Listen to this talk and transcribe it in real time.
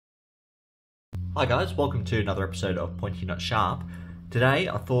Hi guys, welcome to another episode of Pointy Not Sharp. Today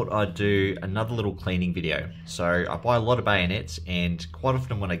I thought I'd do another little cleaning video. So I buy a lot of bayonets and quite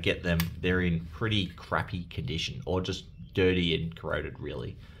often when I get them they're in pretty crappy condition or just dirty and corroded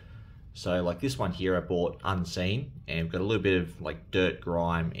really. So like this one here I bought unseen and got a little bit of like dirt,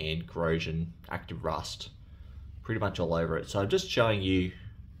 grime and corrosion, active rust pretty much all over it. So I'm just showing you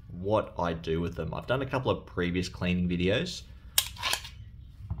what I do with them. I've done a couple of previous cleaning videos.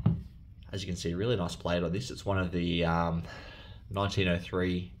 As you can see, really nice blade on this. It's one of the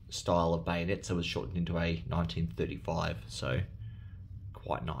 1903 style of bayonets that was shortened into a 1935. So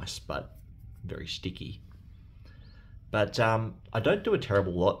quite nice, but very sticky. But I don't do a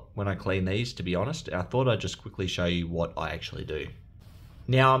terrible lot when I clean these, to be honest. I thought I'd just quickly show you what I actually do.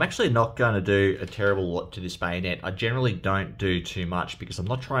 Now, I'm actually not going to do a terrible lot to this bayonet. I generally don't do too much because I'm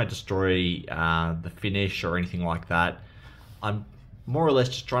not trying to destroy the finish or anything like that. I'm more or less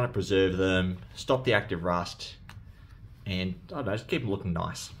just trying to preserve them, stop the active rust, and I don't know, just keep them looking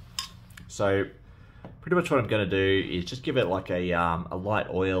nice. So pretty much what I'm going to do is just give it like a light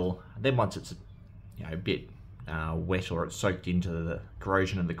oil, and then once it's a bit wet or it's soaked into the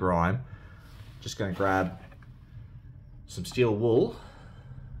corrosion and the grime, just going to grab some steel wool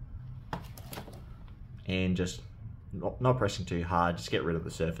and just not pressing too hard, just get rid of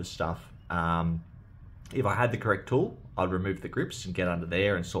the surface stuff. If I had the correct tool, I'd remove the grips and get under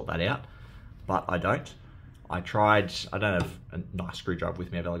there and sort that out, but I don't. I don't have a nice screwdriver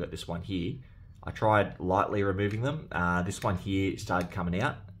with me, I've only got this one here. I tried lightly removing them. This one here started coming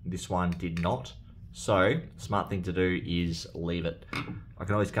out, this one did not. So, smart thing to do is leave it. I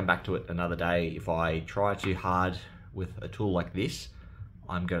can always come back to it another day. If I try too hard with a tool like this,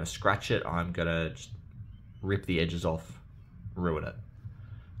 I'm gonna scratch it, I'm gonna just rip the edges off, ruin it.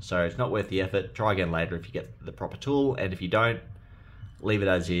 So it's not worth the effort. Try again later if you get the proper tool, and if you don't, leave it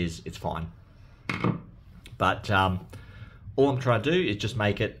as is, it's fine. But all I'm trying to do is just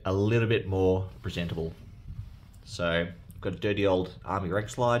make it a little bit more presentable. So I've got a dirty old army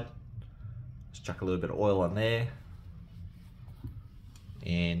rag slide. Just chuck a little bit of oil on there.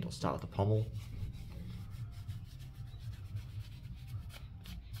 And I'll start with the pommel.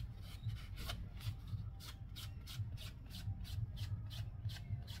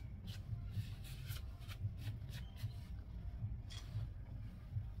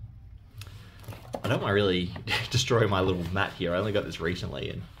 I don't want to really destroy my little mat here. I only got this recently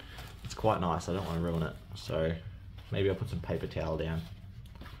and it's quite nice. I don't want to ruin it. So maybe I'll put some paper towel down.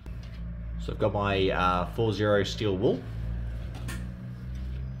 So I've got my 40 steel wool.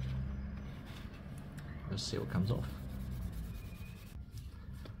 Let's see what comes off.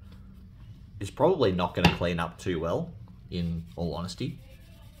 It's probably not going to clean up too well, in all honesty,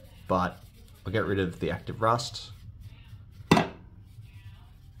 but I'll get rid of the active rust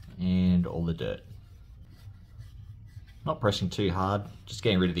and all the dirt. Not pressing too hard, just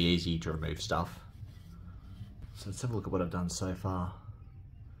getting rid of the easy to remove stuff. So let's have a look at what I've done so far.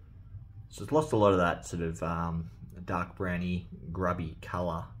 So it's lost a lot of that sort of dark browny, grubby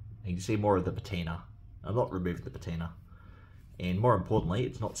colour. You can see more of the patina. I'm not removing the patina. And more importantly,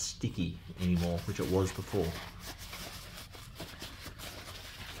 it's not sticky anymore, which it was before.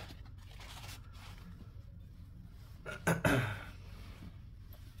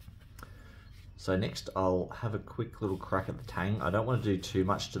 So next I'll have a quick little crack at the tang. I don't want to do too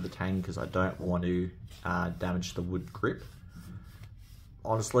much to the tang because I don't want to damage the wood grip.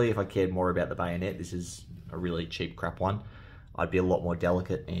 Honestly, if I cared more about the bayonet, this is a really cheap crap one. I'd be a lot more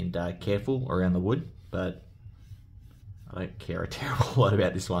delicate and careful around the wood, but I don't care a terrible lot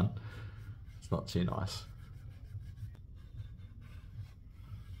about this one. It's not too nice.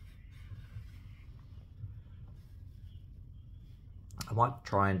 I might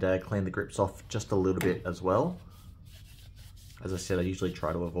try and clean the grips off just a little bit as well. As I said, I usually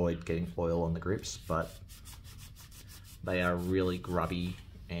try to avoid getting oil on the grips, but they are really grubby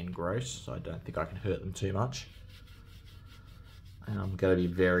and gross, so I don't think I can hurt them too much. And I'm going to be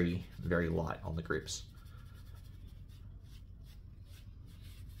very, very light on the grips.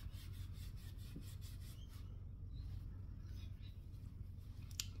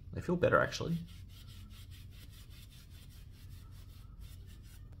 They feel better actually.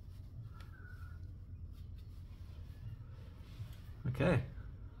 Okay,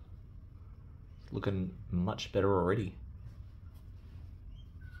 looking much better already.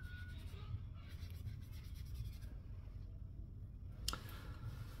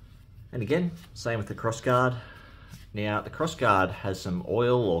 And again, same with the crossguard. Now the crossguard has some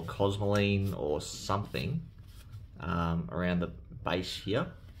oil or cosmoline or something around the base here.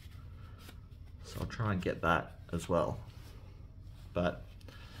 So I'll try and get that as well. But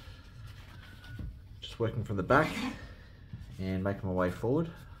working from the back and making my way forward.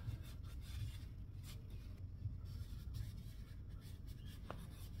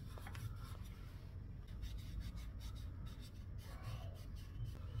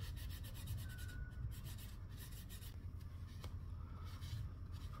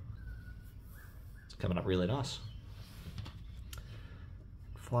 It's coming up really nice.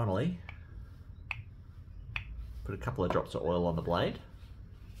 Finally, put a couple of drops of oil on the blade,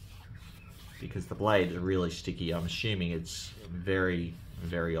 because the blade is really sticky. I'm assuming it's very,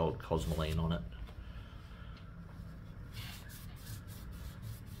 very old cosmoline on it.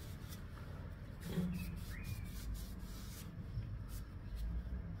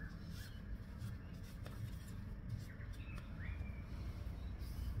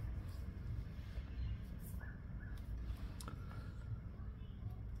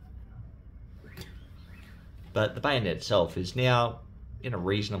 But the bayonet itself is now in a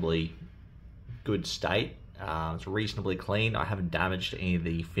reasonably good state. It's reasonably clean. I haven't damaged any of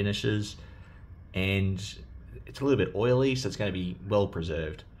the finishes, and it's a little bit oily, so it's going to be well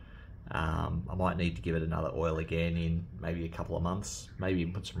preserved. I might need to give it another oil again in maybe a couple of months, maybe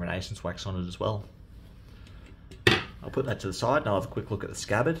even put some Renaissance wax on it as well. I'll put that to the side and I'll have a quick look at the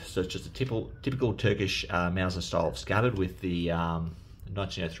scabbard. So it's just a typical Turkish Mauser style of scabbard with the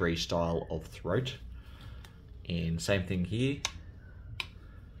 1903 style of throat. And same thing here,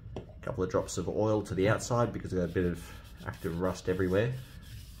 a couple of drops of oil to the outside because I've got a bit of active rust everywhere.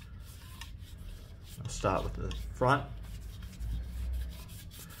 I'll start with the front.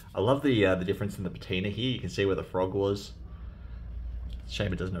 I love the difference in the patina here. You can see where the frog was.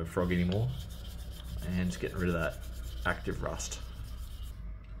 Shame it doesn't have a frog anymore. And just getting rid of that active rust.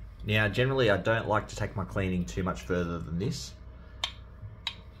 Now generally I don't like to take my cleaning too much further than this.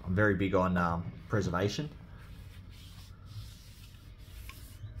 I'm very big on preservation.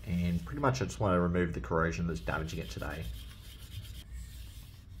 And pretty much I just want to remove the corrosion that's damaging it today.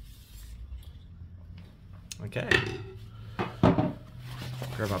 Okay,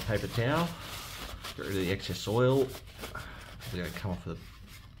 grab my paper towel, get rid of the excess oil. We're going to come off with a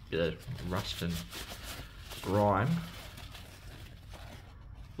bit of rust and grime,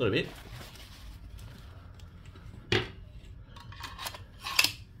 a little bit.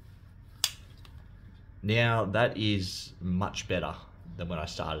 Now that is much better than when I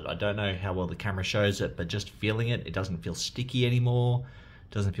started. I don't know how well the camera shows it, but just feeling it, it doesn't feel sticky anymore.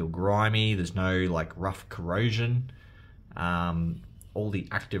 It doesn't feel grimy. There's no like rough corrosion. All the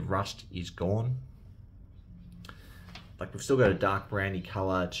active rust is gone. Like we've still got a dark browny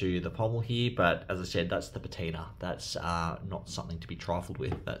color to the pommel here, but as I said, that's the patina. That's not something to be trifled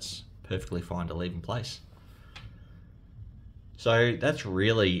with. That's perfectly fine to leave in place. So that's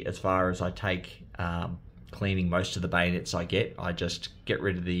really as far as I take cleaning most of the bayonets I get. I just get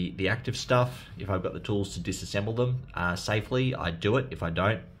rid of the active stuff. If I've got the tools to disassemble them safely, I do it. If I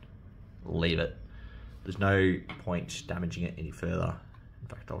don't, leave it. There's no point damaging it any further. In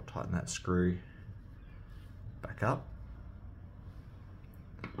fact, I'll tighten that screw back up.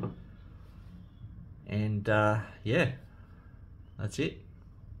 And yeah, that's it.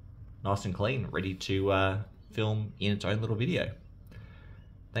 Nice and clean, ready to film in its own little video.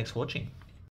 Thanks for watching.